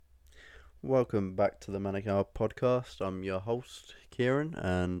Welcome back to the Manic Hour Podcast. I'm your host, Kiran,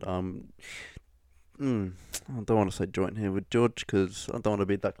 and I don't want to say joint here with George because I don't want to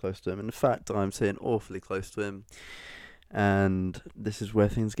be that close to him. In fact, I'm sitting awfully close to him, and this is where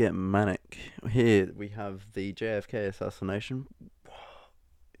things get manic. Here we have the JFK assassination.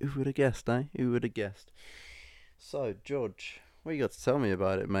 Who would have guessed, eh? Who would have guessed? So, George, what you got to tell me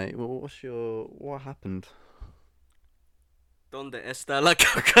about it, mate? What happened? ¿Dónde está la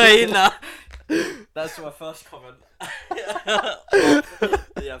cocaína? That's my first comment.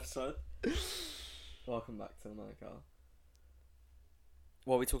 The episode. Welcome back to the Manic Hour.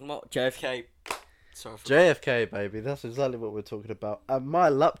 What are we talking about? JFK. Sorry for JFK, baby. That's exactly what we're talking about. And my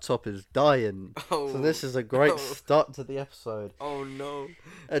laptop is dying. So this is a great start to the episode. Oh no.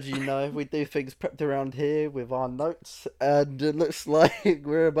 As you know, we do things prepped around here with our notes, and it looks like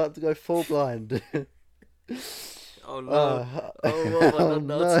we're about to go full blind. Oh no. What have I done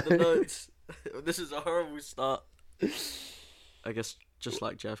now to the notes? This is a horrible start. I guess just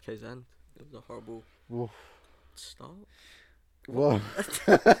like JFK's end. It was a horrible start. Whoa.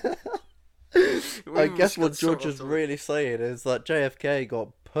 I guess what George is really saying is that JFK got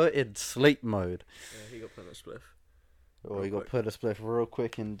put in sleep mode. Yeah, he got put in a spliff. Oh, he got put in a spliff real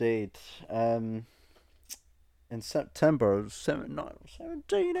quick indeed. In September of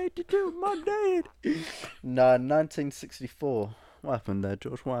 1782, my dad. No, 1964. What happened there,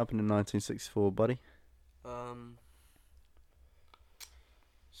 George? What happened in 1964, buddy?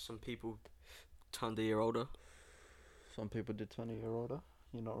 Some people turned a year older. Some people did 20-year older.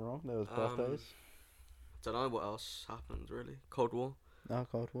 You're not wrong. There was birthdays. Don't know what else happened, really. Cold War. Oh,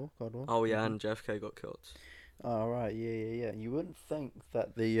 Cold War. Oh, yeah, and JFK got killed. Oh, right, yeah. You wouldn't think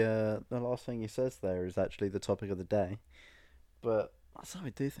that the last thing he says there is actually the topic of the day. But that's how we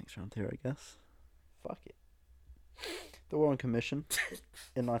do things around here, I guess. Fuck it. The Warren Commission,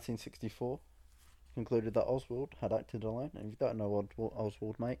 in 1964, concluded that Oswald had acted alone. And if you don't know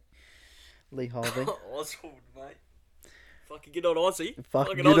Oswald, mate, Lee Harvey. Oswald, mate. Fucking good old Aussie.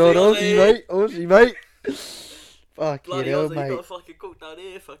 Fucking good old Aussie, mate. Aussie, mate. Fucking bloody hell, Aussie, mate. You got fucking cooked down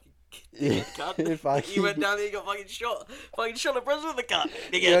here, fucking Yeah, cunt. He went down here and got fucking shot in prison with the cunt.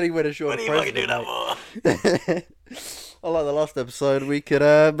 He only went ashore. What do you fucking do that for? Unlike the last episode, we could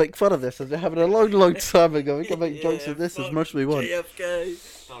make fun of this as it happened a long time ago. We can make jokes of this as much as we want.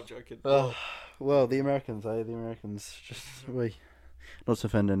 JFK. No, I'm joking. Well, the Americans, The Americans, not to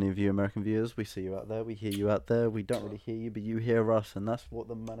offend any of you American viewers, we see you out there, we hear you out there, we don't really hear you, but you hear us, and that's what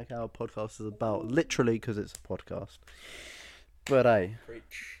the Manic Hour Podcast is about, literally, because it's a podcast. But hey,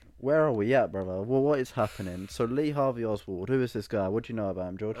 Preach. where are we at, brother? Well, what is happening? So Lee Harvey Oswald, who is this guy? What do you know about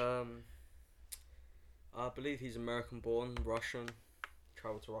him, George? I believe he's American-born, Russian,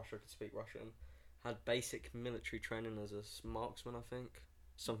 travelled to Russia, could speak Russian, had basic military training as a marksman, I think,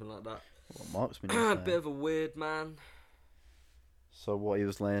 something like that. What marksman? A bit of a weird man. So what, he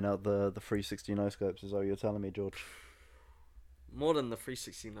was laying out the 360 no scopes, is all you're telling me, George? More than the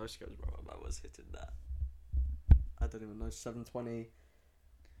 360 no scopes, bro. I was hitting that. I don't even know, 720.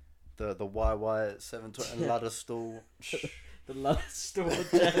 The YY 720 Ladder-Stall. The Ladder-Stall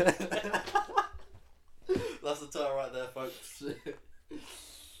of JFK. That's the title right there, folks.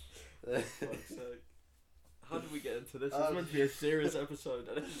 Fuck's sake. How did we get into this? It's meant to be a serious episode,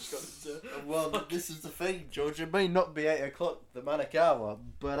 and it just got into. Well, this is the thing, George. It may not be 8 o'clock, the Manic Hour,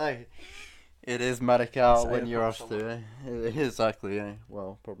 but hey, it is Manic Hour when you're up to, eh? Exactly, eh?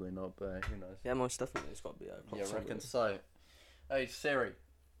 Well, probably not, but who knows? Yeah, most definitely, it's got to be 8 o'clock. Yeah, I reckon so. Hey, Siri.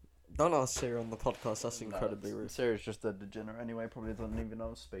 Don't ask Siri on the podcast. That's incredibly rude. Siri's just a degenerate anyway. Probably doesn't even know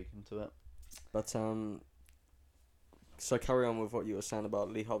I'm speaking to it. But so carry on with what you were saying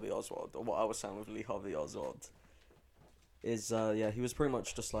about Lee Harvey Oswald, or what I was saying with Lee Harvey Oswald. Is he was pretty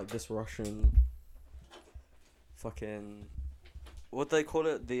much just like this Russian. Fucking, what do they call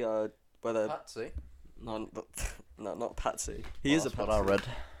it? Patsy. No, not Patsy. He is a Patsy. That's what I read.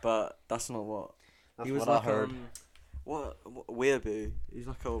 But that's not what. That's he was what like I heard. What weeaboo. He's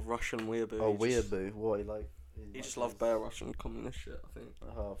like a Russian weeaboo. Oh, weeaboo. What, he like? He just loved bare Russian communist shit, I think.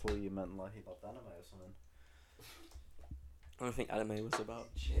 Oh, I thought you meant like he loved anime or something. I don't think anime was about.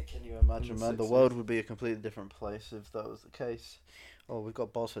 Shit, can you imagine, man? The world would be a completely different place if that was the case. Oh, we've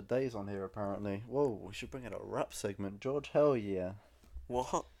got Balls for Days on here, apparently. Whoa, we should bring in a rap segment. George, hell yeah.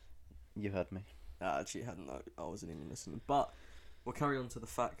 What? You heard me. I actually hadn't. I wasn't even listening. But we'll carry on to the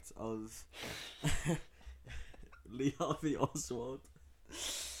fact of Lee Harvey Oswald.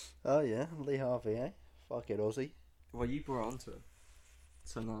 Oh, yeah, Lee Harvey, eh? Fuck it, Aussie. Well, you brought onto it.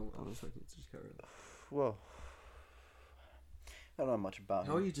 So now I was hoping to just carry on. Well, don't know much about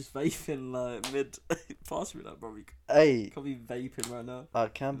How are him. you just vaping like mid? Pass me that, bro. You Hey, can't be vaping right now. I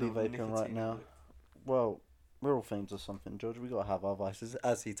can be No, vaping nicotine right now. in it. Well, we're all fiends of something, George. We gotta have our vices.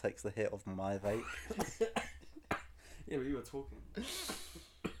 As he takes the hit of my vape. Yeah, but you were talking.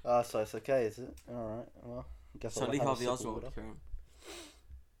 So it's okay, is it? Alright, well, guess So I'll Lee have a Harvey sip of Oswald, water. Kieran.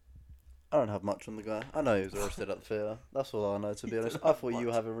 I don't have much on the guy. I know he was arrested at the theatre. That's all I know, to be honest. I thought you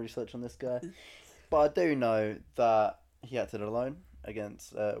were having research on this guy. But I do know that he acted alone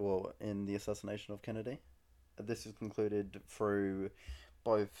against, in the assassination of Kennedy. This is concluded through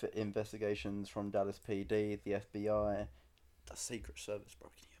both investigations from Dallas PD, the FBI, the Secret Service, bro.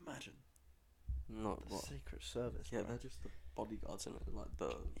 Can you imagine? Not The what? Secret Service, Yeah, bro. they're just the bodyguards in it, like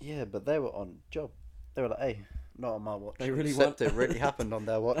the. Yeah, but they were on job. They were like, hey, not on my watch. They really Except want- it really happened on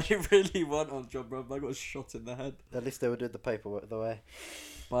their watch. They really weren't on job, bro. I got shot in the head At least they would do the paperwork the way.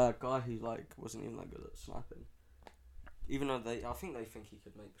 by a guy who like wasn't even that good at sniping. Even though I think they think he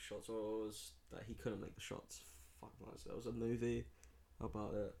could make the shots, or it was that he couldn't make the shots. Fuck knows. There was a movie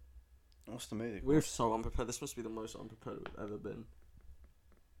about it. What's the movie? We're so unprepared. This must be the most unprepared we've ever been.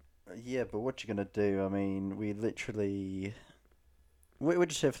 Yeah, but what you gonna do? I mean, we literally... We're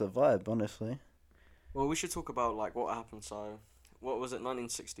just here for the vibe, honestly. Well, we should talk about like what happened. So, what was it?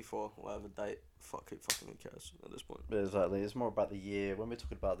 1964, whatever date. Fuck it, fucking who cares at this point? Exactly. It's more about the year. When we're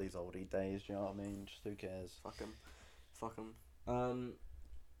talking about these oldie days, you know what I mean? Just who cares? Fuck 'em.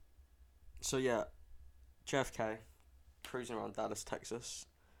 So yeah, JFK, cruising around Dallas, Texas,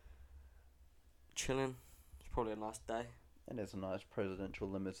 chilling. It's probably a nice day. It is a nice presidential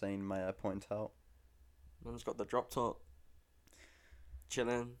limousine, may I point out. Man's got the drop top.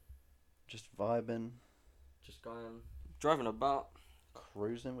 Chilling, Just vibing, just going, driving about.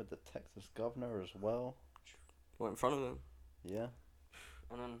 cruising with the Texas governor as well. Went in front of him, Yeah.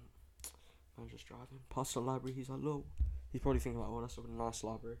 and then I was just driving past the library. He's like, "Look," he's probably thinking like, "Oh, that's a nice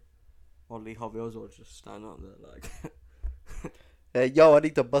library." While Lee Harvey Oswald just standing up there like, Hey, yo, I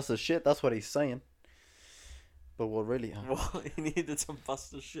need to bust a shit. That's what he's saying. But what really... "What? He needed to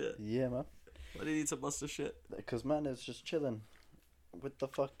bust the shit. Yeah, man. Why did he need to bust the shit?" Because man is just chilling with the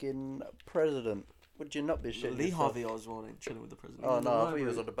fucking president. Would you not be shitting Lee yourself? Harvey Oswald ain't chilling with the president. Oh He's in the no, I thought you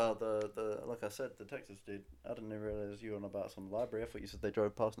was library. on about the like I said, the Texas dude. I didn't even realise you were on about some library. I thought you said they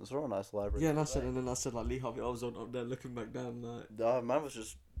drove past and saw a nice library. Yeah, and then I said like Lee Harvey Oswald up there looking back down like No, man was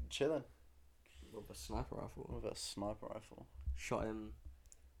just chilling with a sniper rifle. with a sniper rifle. Shot him.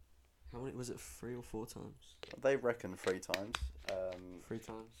 How many was it? 3 or 4 times? They reckon 3 times. 3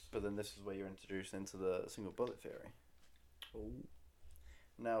 times. But then this is where you're introduced into the single bullet theory. Oh.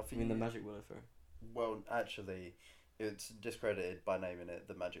 Now, for You mean you, the magic bullet theory? well, actually, it's discredited by naming it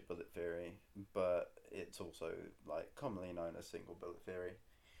the magic bullet theory, but it's also like commonly known as single bullet theory.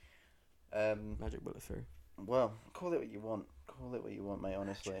 Magic bullet theory. Well, call it what you want. Call it what you want, mate.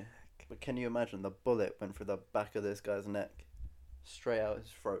 Honestly, but can you imagine the bullet went through the back of this guy's neck, straight out his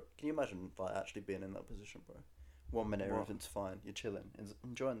throat? Can you imagine like actually being in that position, bro? 1 minute What? everything's fine, you're chilling,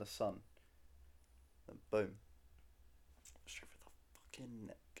 enjoying the sun, and boom, straight through the fucking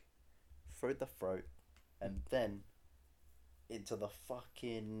neck, through the throat, and then into the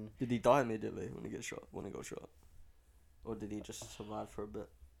fucking... Did he die immediately when he got shot? Or did he just survive for a bit?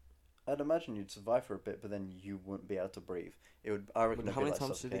 I'd imagine you'd survive for a bit, but then you wouldn't be able to breathe. It would. I reckon. How it'd be many like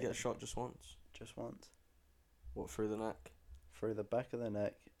times did he get suffocating. shot? Just once? Just once. What, through the neck? Through the back of the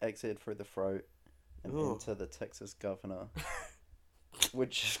neck, exited through the throat, and Ugh. into the Texas governor.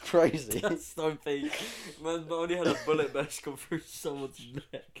 Which is crazy. That's so big. Man, not only had a bullet bash come through someone's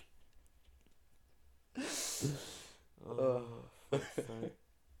neck. Oh, fuck's sake.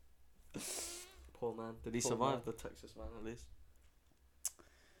 Poor man. Did he Poor survive man. the Texas man at least?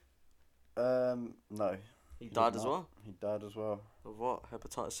 No. He did died as not. well? He died as well. Of what?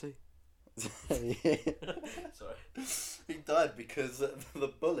 Hepatitis C? Sorry. He died because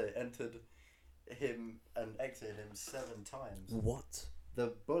the bullet entered him and exited him 7 times. What?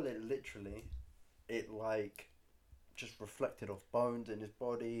 The bullet literally, it like just reflected off bones in his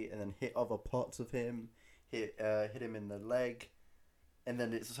body and then hit other parts of him, hit him in the leg, and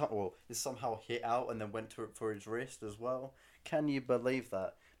then it somehow hit out and then went for his wrist as well. Can you believe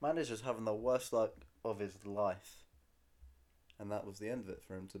that? Man is just having the worst luck of his life. And that was the end of it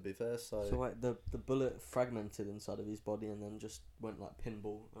for him, to be fair. So wait, the bullet fragmented inside of his body and then just went like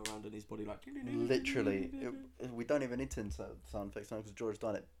pinball around in his body like... literally, we don't even need to insert sound effects now because George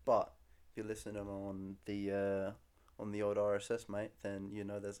done it. But if you're listening on the old RSS, mate, then you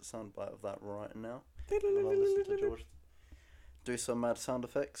know there's a sound bite of that right now. And I'll listen to George do some mad sound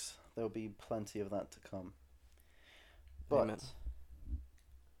effects. There'll be plenty of that to come. But Amen.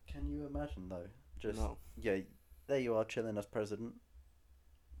 can you imagine though? Just No. yeah, there you are chilling as president.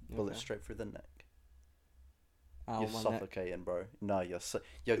 Bullet Okay. straight through the neck. Ow, You're my neck. suffocating, bro. No,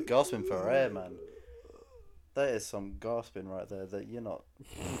 you're gasping for air, man. That is some gasping right there. That you're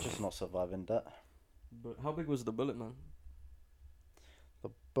just not surviving that. But how big was the bullet, man? The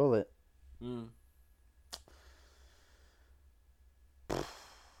bullet.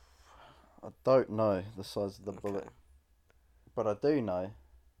 I don't know the size of the bullet, but I do know.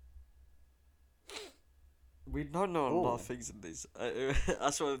 We don't know a lot of Ooh. things in these.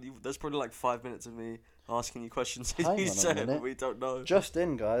 That's why there's probably like 5 minutes of me asking you questions. Hang You on a said minute. we don't know. Just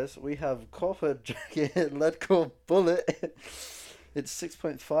in, guys, we have copper jacket lead core bullet. It's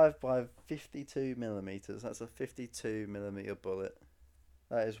 6.5 by 52 millimeters. That's a 52 millimeter bullet.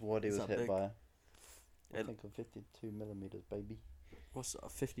 That is what he Is was that hit big? by. I It- think of 52 millimeters, baby. What's a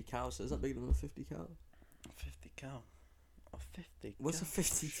 50 cal? So is that bigger than a 50 cal? 50 cal. A 50 What's a cal.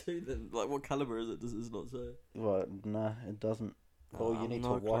 52 then? Like, what caliber is it? Does it not say? Well, nah, it doesn't. All you need to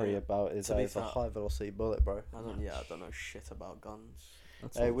no worry clue. about is To that be it's a fair- high velocity bullet, bro. I don't know shit about guns.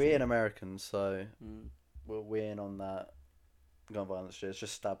 That's Hey, all we're I'm in Americans, so saying. we're in on that gun violence shit. It's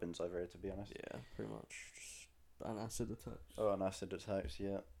just stabbings over here, to be honest. Yeah, pretty much. Just an acid attack. Oh, and acid attacks,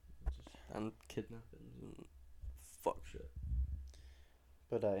 yeah. And kidnappings and fuck shit.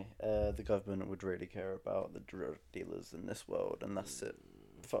 But hey, the government would really care about the drug dealers in this world, and that's it.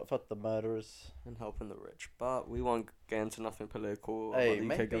 Fuck the murderers. And helping the rich. But we won't get into nothing political Hey,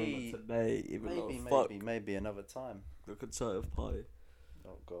 about the UK government today, even though maybe another time. the Conservative Party.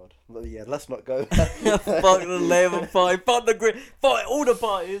 Oh God. Well, yeah, let's not go. Fuck the Labour Party, fuck the Green, fuck all the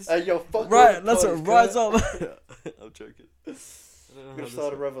parties. Hey, yo, fuck Right, all the let's parties, rise Kurt. up. I'm joking. We're gonna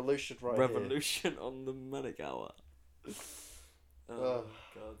start a revolution right revolution on the Manic Hour. Oh.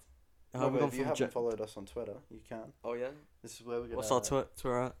 God. here. How we By the way, gone if you from haven't followed us on Twitter, you can. Oh yeah. This is where we're gonna. What's our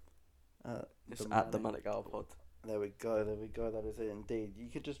Twitter at? It's the at the Manic- Manic Hour Pod. There we go. That is it indeed. You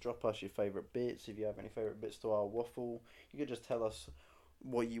could just drop us your favourite bits. If you have any favourite bits to our waffle, you could just tell us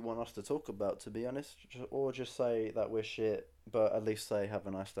what you want us to talk about, to be honest. Or just say that we're shit, but at least say have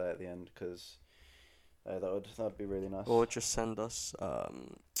a nice day at the end, because that would be really nice. Or just send us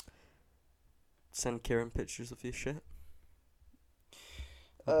send Kiran pictures of your shit.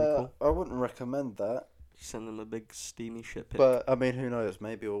 That'd be cool. I wouldn't recommend that. Send them a big steamy shit pic. But, I mean, who knows?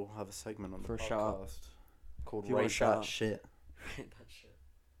 Maybe we'll have a segment on For the a shout-out. podcast called If you want a Rate That shout-out. Shit. that shit.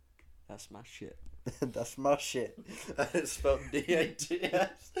 That's my shit. That's my shit. And it's spelled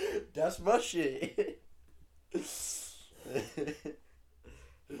D-A-T-S. That's my shit. Fuck's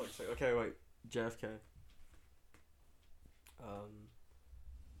sake. Okay, wait. JFK.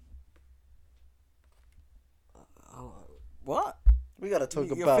 What? We gotta talk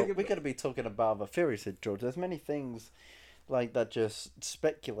You're about. thinking We gotta be talking about other theories here, George. There's many things like that just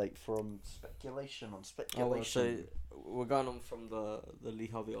speculate from speculation on Oh, speculation. so we're going on from the Lee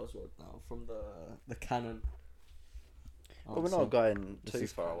Harvey Oswald now, from the canon. But we're not going this too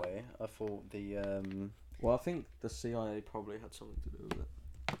is far canon. away. I thought the Well, I think the CIA probably had something to do with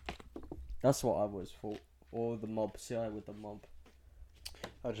it. That's what I always thought. Or the mob, CIA with the mob.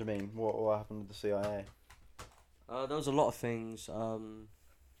 How do you mean? What happened with the CIA? There was a lot of things. I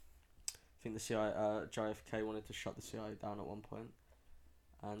think the CIA, JFK wanted to shut the CIA down at one point,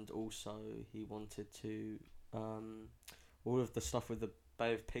 and also he wanted to all of the stuff with the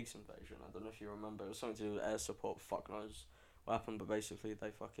Bay of Pigs invasion. I don't know if you remember. It was something to do with air support. Fuck knows what happened, but basically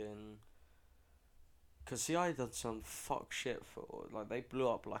they fucking. Cause CIA did some fuck shit for, like, they blew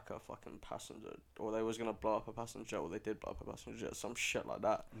up like a fucking passenger, or they was gonna blow up a passenger, or they did blow up a passenger, some shit like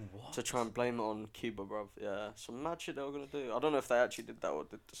that. What? To try and blame it on Cuba, bruv. Yeah, some mad shit they were gonna do. I don't know if they actually did that or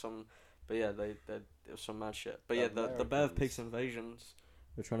did some, but yeah, they it was some mad shit. But yeah, the Bay of Pigs invasions,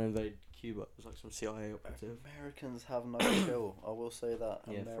 were trying to invade Cuba. It was like some CIA operative. Americans have no chill. I will say that.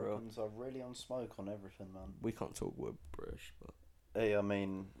 Yeah, for real. Americans are really on smoke on everything, man. We can't talk, we're British, but Hey, I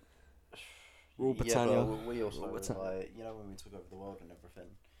mean, Rule yeah, Britannia. but we also Rule Britannia. like, you know, when we took over the world and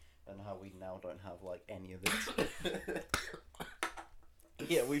everything, and how we now don't have like any of it.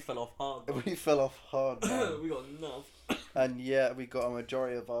 yeah, we fell off hard. We fell off hard, man. we got enough. And yeah, we got a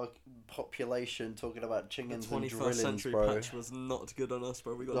majority of our population talking about The chingins and 21st drillings, century bro. patch was not good on us,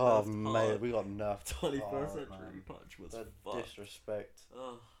 bro. We got Oh nerfed mate, hard. we got nerfed. 21st hard, century man. patch was The fucked. disrespect.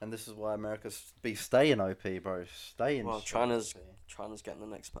 Oh. And this is why America's be staying OP, bro. Staying. Well, straight China's OP. China's getting the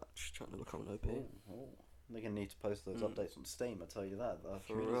next patch, trying to become an OP. Ooh, ooh. They're gonna need to post those updates on Steam. I tell you that. The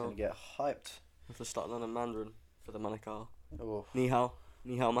For community's real. gonna get hyped. Have to start learning Mandarin for the Manic Hour. Oh, Ni hao,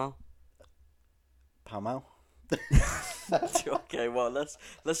 ni hao mao. Pow Mao. Okay, well let's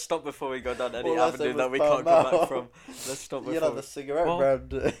stop before we go down any All I said avenue that was we Pow can't go Mao. back from. Let's stop before. You know the cigarette Well,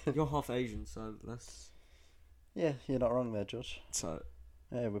 brand. You're half Asian, so let's. Yeah, you're not wrong there, George. So,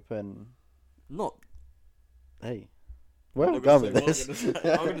 Hey, we're putting... not... Hey. Where are we going with this?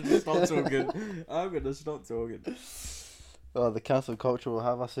 I'm going to stop talking. I'm going to stop talking. Oh, the cancel culture will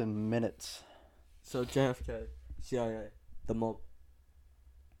have us in minutes. So, JFK, CIA, the mob.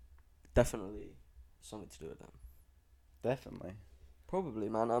 Definitely something to do with them. Definitely. Probably,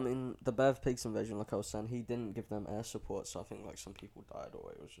 man. I mean, the Bev Pigs invasion, like I was saying, he didn't give them air support, so I think like some people died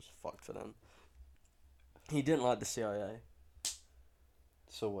or it was just fucked for them. He didn't like the CIA.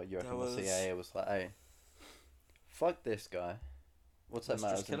 So what, you reckon the CIA was like, hey, fuck this guy. We'll take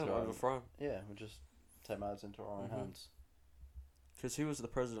matters into our own... Yeah, we'll just take matters into our own hands. Because he was the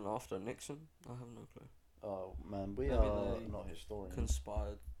president after Nixon? I have no clue. Oh, man, we Maybe are they not historians.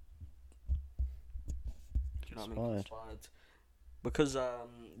 Conspired. Do you know what I mean? Conspired. Because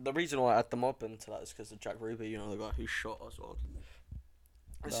the reason why I add the mob into that is because of Jack Ruby, you know, the guy who shot Oswald.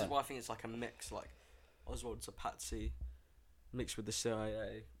 This is why I think it's like a mix, like Oswald's a patsy mixed with the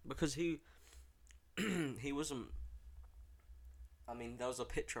CIA. Because he wasn't... I mean, there was a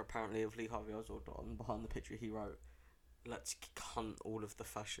picture apparently of Lee Harvey Oswald, and behind the picture he wrote, "Let's hunt all of the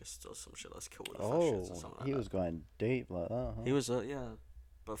fascists," or some shit. "Let's kill all the fascists," or something like that. He was going deep like that, huh? He was, yeah.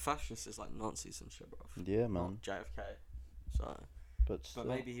 But fascists is like Nazis and shit, bro. Yeah, man. Not JFK. So, but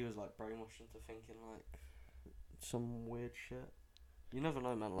maybe he was like brainwashed into thinking like some weird shit. You never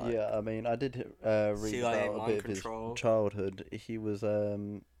know, man. Like, yeah, I mean, I did read CIA about a bit of his childhood. He was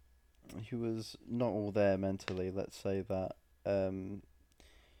not all there mentally. Let's say that. Is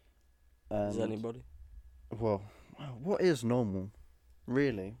anybody? Well, what is normal?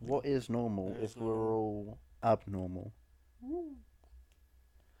 Really, what is normal if we're all abnormal?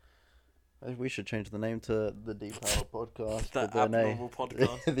 We should change the name to the Deep Hour Podcast. The Abnormal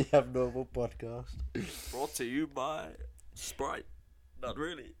Podcast. The Abnormal Podcast. Brought to you by Sprite. Not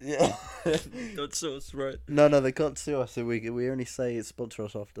really. Yeah. Don't sue us, right? No, they can't sue us. So we only say sponsor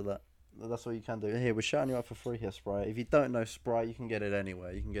us after that. That's all you can do. Here, we're shouting you out for free here, Sprite. If you don't know Sprite, you can get it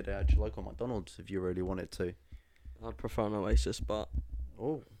anywhere. You can get it at your local McDonald's if you really wanted to. I'd prefer an Oasis, but...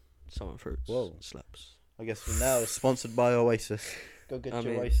 Oh. Summer Fruits. Whoa. Slaps. I guess we're now sponsored by Oasis. Go get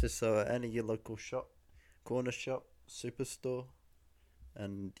your Oasis at any of your local shop, corner shop, superstore,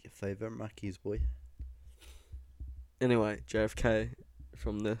 and your favourite Mackey's, boy. Anyway, JFK,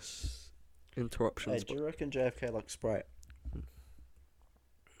 from this interruption... Hey, do you reckon JFK likes Sprite?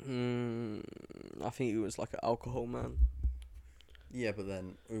 I think he was like an alcohol man. Yeah, but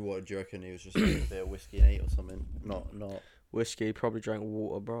then, what do you reckon? He was just drinking a bit of whiskey and 8 or something? Not... Whiskey, probably drank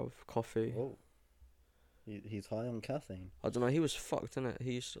water, bruv. Coffee. Oh. He's high on caffeine. I don't know, he was fucked, innit?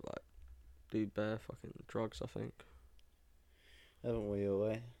 He used to, like, do bare fucking drugs, I think. Haven't we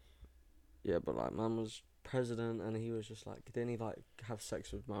away? Yeah, but, like, man was president and he was just, like, didn't he, like, have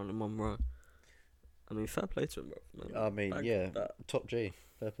sex with Marilyn Monroe? I mean, fair play to him, bro. Man. I mean, top G.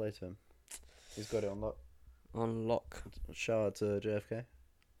 Fair play to him. He's got it on lock. On lock. Shout out to JFK.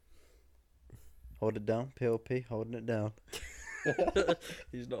 Hold it down. PLP, holding it down.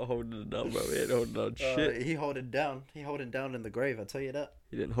 He's not holding it down, bro. He ain't holding down shit. He hold it down. He hold it down in the grave, I tell you that.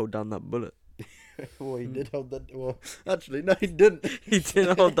 He didn't hold down that bullet. Well, he did hold that. Well, actually, no, he didn't. He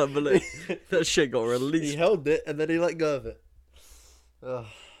didn't hold that bullet. That shit got released. He held it and then he let go of it. Oh,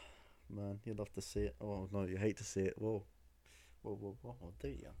 man, you'd love to see it. Oh, no, you hate to see it. Whoa, do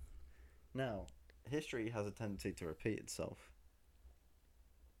you? Now, history has a tendency to repeat itself.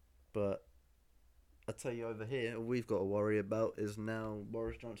 But I tell you, over here, all we've got to worry about is now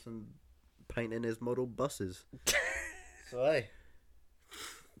Boris Johnson painting his model buses. So, hey.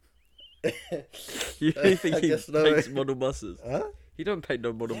 You really think he paints model buses? Huh? He don't paint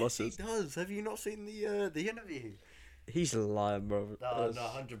no model buses. He does. Have you not seen the interview? He's lying, bro. No,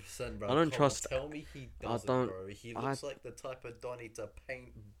 100%, bro. I don't trust. Tell me he doesn't, bro. He looks like the type of Donny to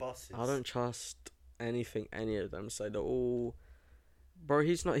paint buses. I don't trust anything any of them say. They're all, bro.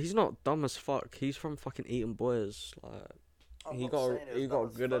 He's not dumb as fuck. He's from fucking Eton Boys. Like, he got a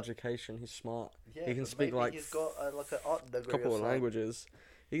good education. He's smart. Yeah, he can speak like he's got like an art degree. Couple of languages.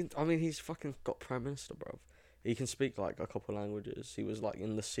 He's fucking got prime minister, bro. He can speak like a couple of languages. He was like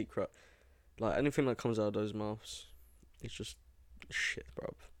in the secret. Like anything that comes out of those mouths, it's just shit,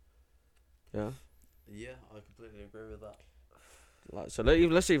 bro. Yeah. Yeah, I completely agree with that. Like, so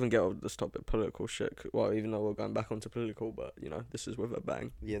let's even get off this topic, political shit. Well, even though we're going back onto political, but you know, this is with a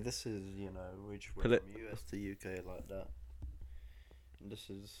bang. Yeah, this is we just went from US to UK like that. And this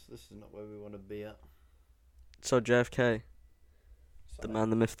is not where we want to be at. So JFK, the man,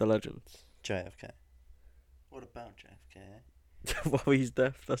 the myth, the legend. JFK. What about JFK? Well, he's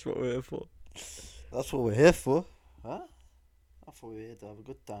deaf. That's what we're here for. That's what we're here for, huh? I thought we were here to have a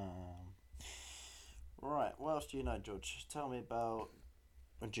good time. Right, what else do you know, George? Tell me about...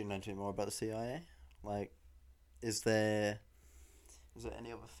 Do you know anything more about the CIA? Like, is there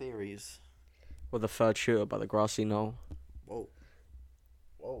any other theories? Well, the third shooter by the grassy knoll.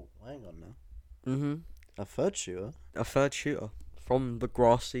 Whoa, hang on now. Mm-hmm. A third shooter? A third shooter from the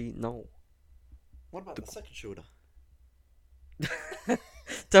grassy knoll. What about the second shooter?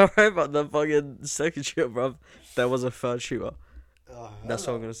 Don't worry about the fucking second shooter, bruv. There was a third shooter. That's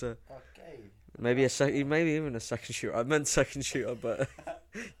what I'm gonna say. Okay. Maybe even a second shooter. I meant second shooter, but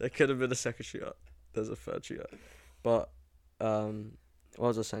there could have been a second shooter. There's a third shooter, but what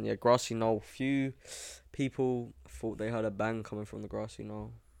was I saying? Yeah, grassy knoll. Few people thought they heard a bang coming from the grassy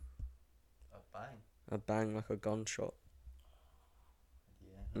knoll. A bang. A bang, like a gunshot.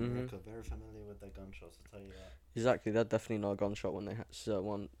 Yeah, America very familiar with their gunshots. I'll tell you that. Exactly, they're definitely not a gunshot when they had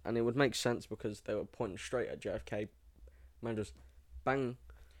one, and it would make sense because they were pointing straight at JFK. Man, just bang,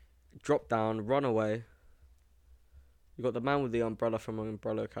 drop down, run away. You got the man with the umbrella from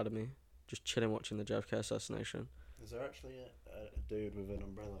Umbrella Academy, just chilling watching the JFK assassination. Is there actually a dude with an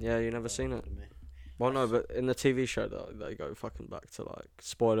umbrella? Yeah, you never seen it. Well, no, but in the TV show, they go fucking back to, like,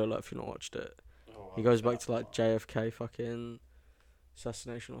 spoiler alert if you've not watched it. He goes back to, like, JFK fucking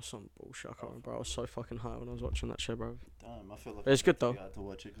assassination or some bullshit. I can't remember. I was so fucking high when I was watching that show, bro. Damn, I feel like it's good though. I had to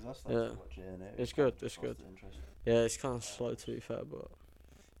watch it because I started to watch it and it's good. It's good. Yeah, it's kind of slow to be fair, but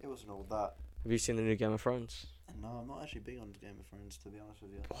it wasn't all that. Have you seen the new Game of Thrones? No, I'm not actually big on Game of Thrones, to be honest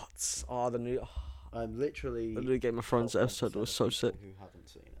with you. What? Oh, the new the new Game of Thrones episode was so sick. Who haven't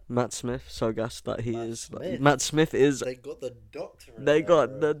seen it. Matt Smith, so gassed that he is. Smith. Matt Smith is. They got the doctor.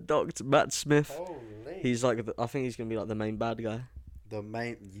 The doctor, Matt Smith. Holy. He's like, I think he's gonna be like the main bad guy. The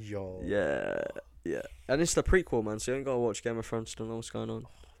main Yeah. And it's the prequel, man. So you ain't gotta watch Game of Thrones to know what's going on.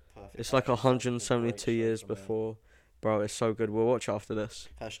 Perfect. It's like 172 years before. Bro, it's so good. We'll watch after this.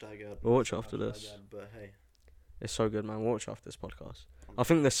 We'll watch after this. But hey, it's so good, man. We'll watch after this podcast. I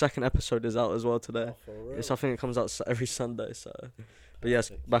think the second episode is out as well today. I think it comes out every Sunday. So, but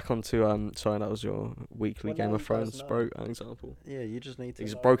yes, back onto sorry, that was your weekly Game of Thrones broke example. Yeah, you just need to.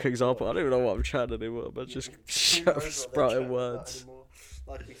 It's broke example. I don't even know what I'm chatting anymore, but just sprouting words.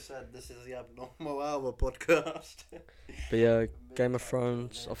 Like we said, this is the Abnormal Hour podcast. But yeah, Game of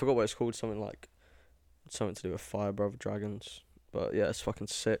Thrones. I forgot what it's called. Something to do with fire, brother, dragons. But yeah, it's fucking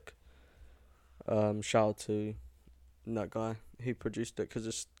sick. Shout out to that guy who produced it, because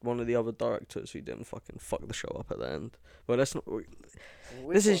it's one of the other directors who didn't fucking fuck the show up at the end. Well, that's not.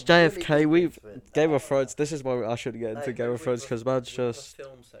 This is JFK. We've Game of Thrones. This is why I should get into Game of Thrones, because man's just.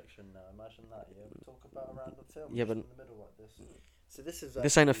 Film section now. Imagine that. Yeah, we talk about a random film. Yeah, but in the middle like this. So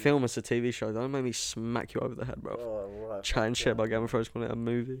this ain't a film, it's a TV show. Don't make me smack you over the head, bro. Oh, right. Chatting shit about Game of Thrones, calling it a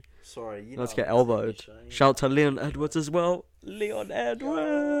movie. Sorry, you Let's get elbowed. Shout out to Leon Edwards as well. Leon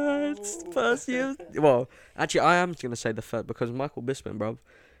Edwards, first year. Well, actually, I am gonna say the third, because Michael Bisping, bro,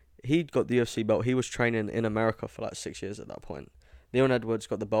 he got the UFC belt. He was training in America for like 6 years at that point. Leon Edwards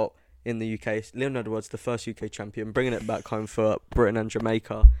got the belt in the UK. Leon Edwards, the first UK champion, bringing it back home for Britain and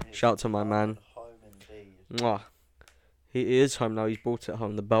Jamaica. Shout out to my man. Mwah. He is home now. He's brought it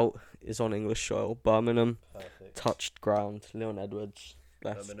home. The belt is on English soil. Birmingham. Perfect. Touched ground. Leon Edwards.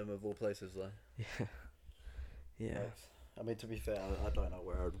 Birmingham of all places, though. Yeah. Yeah. Nice. I mean, to be fair, I don't know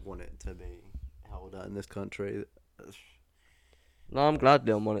where I'd want it to be held at in this country. No, I'm glad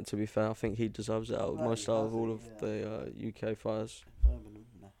Leon won it, to be fair. I think he deserves it out of all of the UK fighters. Birmingham,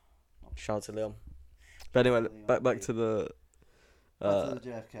 no. Shout out to Leon. But anyway, back to the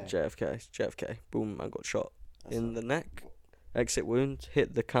JFK. JFK. Boom, man got shot in the neck. Exit wound.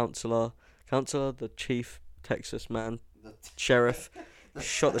 Hit the counselor, the chief Texas man, sheriff.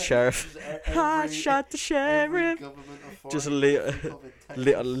 Shot the sheriff. I shot the sheriff. Just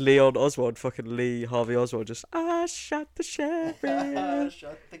Leon Oswald, fucking Lee Harvey Oswald. Just I shot the sheriff.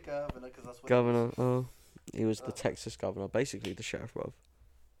 Shot the governor, because that's what governor. Oh, he was the Texas governor, basically the sheriff, bruv.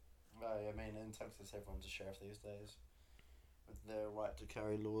 Right, I mean, in Texas, everyone's a sheriff these days, with their right to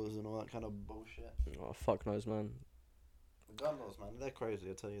carry laws and all that kind of bullshit. Oh, fuck knows, man. The gun laws, man, they're crazy.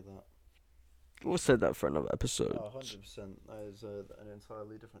 I tell you that. We'll save that for another episode. Oh, 100%. That is an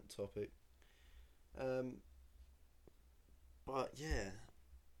entirely different topic. But yeah.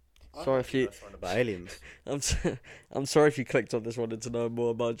 Sorry if you. About aliens. I'm sorry if you clicked on this, wanted to know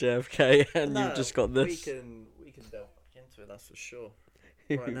more about JFK, and you've just got this. We can delve back into it. That's for sure.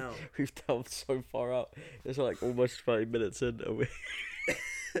 Right now, we've delved so far out. It's like almost 30 minutes in, and we.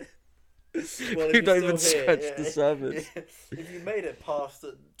 You don't even scratch the surface. If you made it past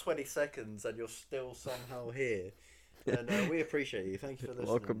 20 seconds and you're still somehow here, then we appreciate you. Thank you for listening.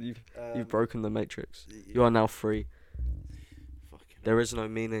 Welcome. You've broken the matrix. You are now free. There is no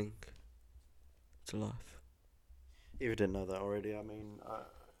meaning to life. If you didn't know that already, I mean,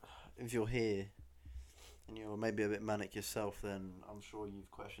 if you're here and you're maybe a bit manic yourself, then I'm sure you've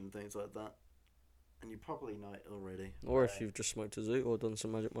questioned things like that. And you probably know it already. Or if you've just smoked a zoo or done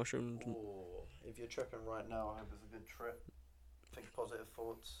some magic mushrooms. Or if you're tripping right now, I hope it's a good trip. Think positive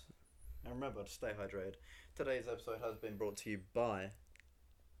thoughts. And remember to stay hydrated. Today's episode has been brought to you by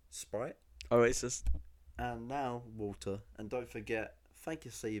Sprite. Oasis. And now water. And don't forget, thank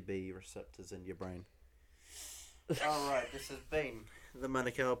your CB receptors in your brain. Alright, this has been the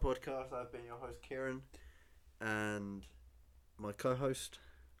Manic Hour Podcast. I've been your host, Kiran. And my co-host...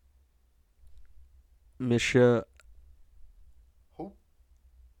 Monsieur Who?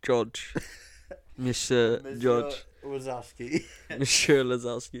 George. Monsieur George. Wazowski. Monsieur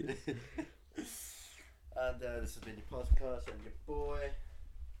Lazowski. And this has been your podcast and your boy.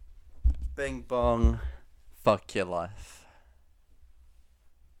 Bing bong. Fuck your life.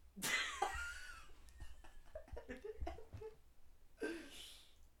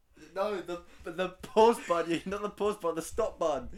 No, the pause button, not the pause button, the stop button.